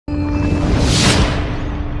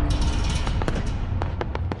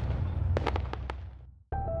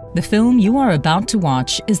The film you are about to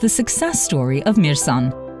watch is the success story of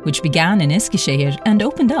Mirsan, which began in Eskişehir and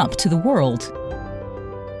opened up to the world.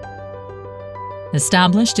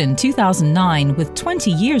 Established in 2009 with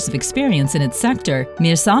 20 years of experience in its sector,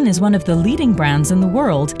 Mirsan is one of the leading brands in the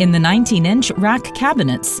world in the 19-inch rack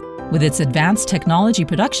cabinets, with its advanced technology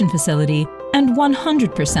production facility and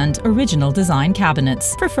 100% original design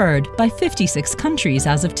cabinets, preferred by 56 countries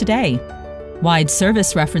as of today. Wide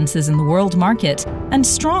service references in the world market, and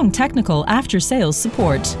strong technical after-sales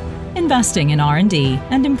support. Investing in R&D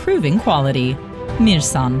and improving quality.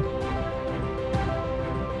 Mirsan.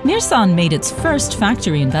 Mirsan made its first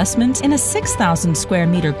factory investment in a 6,000 square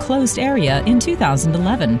meter closed area in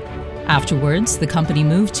 2011. Afterwards, the company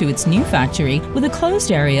moved to its new factory with a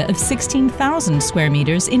closed area of 16,000 square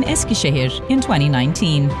meters in Eskişehir in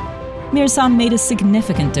 2019. Mirsan made a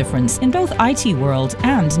significant difference in both IT world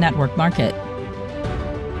and network market.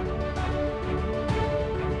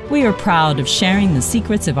 We are proud of sharing the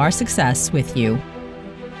secrets of our success with you.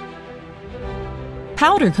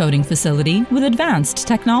 Powder coating facility with advanced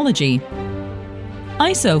technology.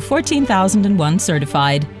 ISO 14001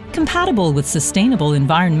 certified, compatible with sustainable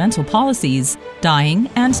environmental policies, dyeing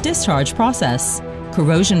and discharge process.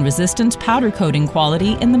 Corrosion-resistant powder coating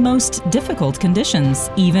quality in the most difficult conditions,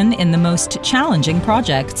 even in the most challenging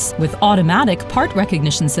projects, with automatic part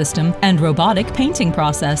recognition system and robotic painting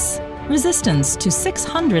process. Resistance to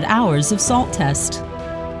 600 hours of salt test.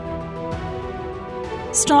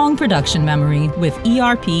 Strong production memory with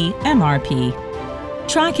ERP, MRP.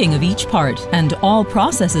 Tracking of each part and all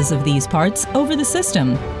processes of these parts over the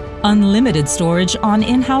system. Unlimited storage on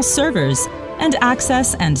in-house servers, and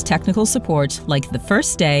access and technical support like the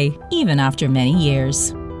first day, even after many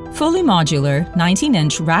years. Fully modular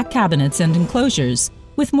 19-inch rack cabinets and enclosures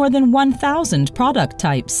with more than 1,000 product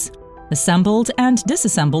types. Assembled and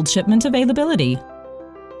disassembled shipment availability.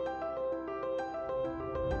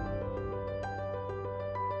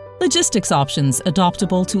 Logistics options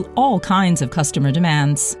adaptable to all kinds of customer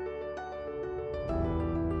demands.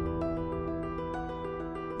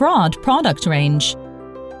 Broad product range.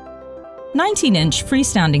 19-inch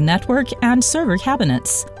freestanding network and server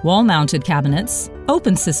cabinets, wall-mounted cabinets,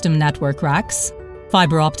 open system network racks,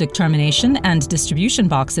 fiber optic termination and distribution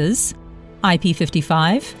boxes,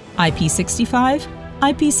 IP55, IP65,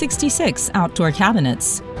 IP66 outdoor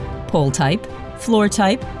cabinets, pole type, floor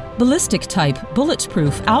type, ballistic type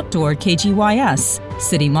bulletproof outdoor KGYS,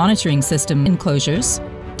 city monitoring system enclosures,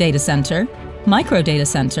 data center, micro data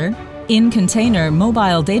center, in-container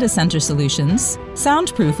mobile data center solutions,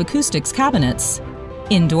 soundproof acoustics cabinets,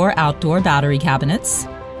 indoor-outdoor battery cabinets,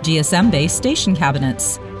 GSM-based station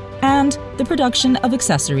cabinets, and the production of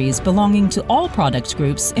accessories belonging to all product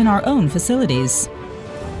groups in our own facilities.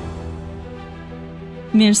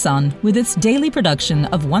 Mirsan, with its daily production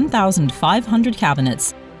of 1,500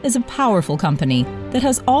 cabinets, is a powerful company that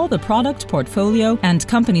has all the product portfolio and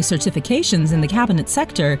company certifications in the cabinet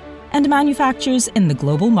sector and manufactures in the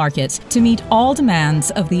global market to meet all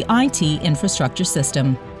demands of the IT infrastructure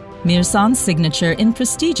system. Mirsan's signature in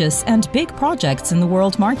prestigious and big projects in the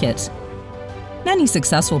world market. Many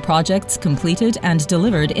successful projects completed and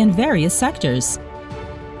delivered in various sectors.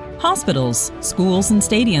 Hospitals, schools and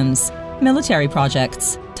stadiums, military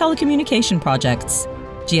projects, telecommunication projects,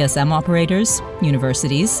 GSM operators,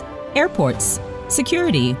 universities, airports,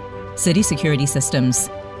 security, city security systems,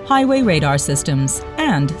 highway radar systems,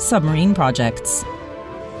 and submarine projects.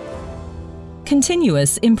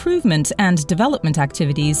 Continuous improvement and development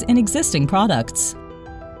activities in existing products.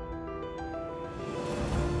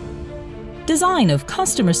 Design of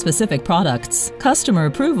customer-specific products, customer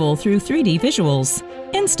approval through 3D visuals,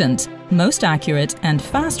 instant, most accurate and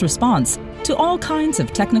fast response to all kinds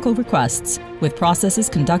of technical requests, with processes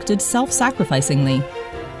conducted self-sacrificingly.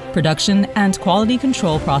 Production and quality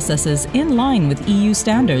control processes in line with EU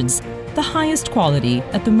standards, the highest quality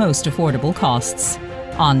at the most affordable costs.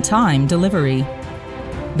 On-time delivery.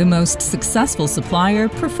 The most successful supplier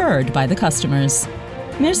preferred by the customers.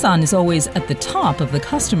 Mirsan is always at the top of the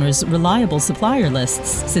customers' reliable supplier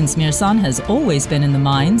lists, since Mirsan has always been in the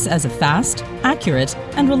minds as a fast, accurate,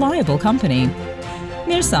 and reliable company.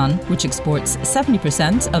 Mirsan, which exports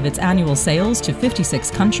 70% of its annual sales to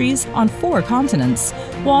 56 countries on 4 continents,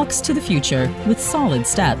 walks to the future with solid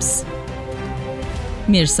steps.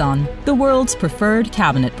 Mirsan, the world's preferred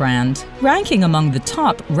cabinet brand, ranking among the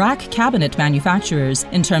top rack cabinet manufacturers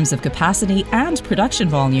in terms of capacity and production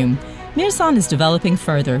volume. Mirsan is developing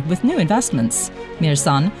further with new investments.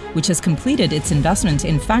 Mirsan, which has completed its investment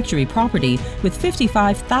in factory property with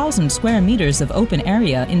 55,000 square meters of open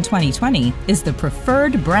area in 2020, is the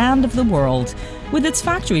preferred brand of the world, with its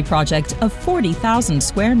factory project of 40,000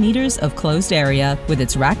 square meters of closed area with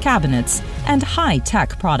its rack cabinets and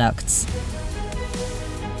high-tech products.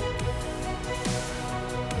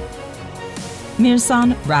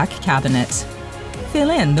 Mirsan Rack Cabinet. Fill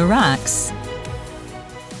in the racks.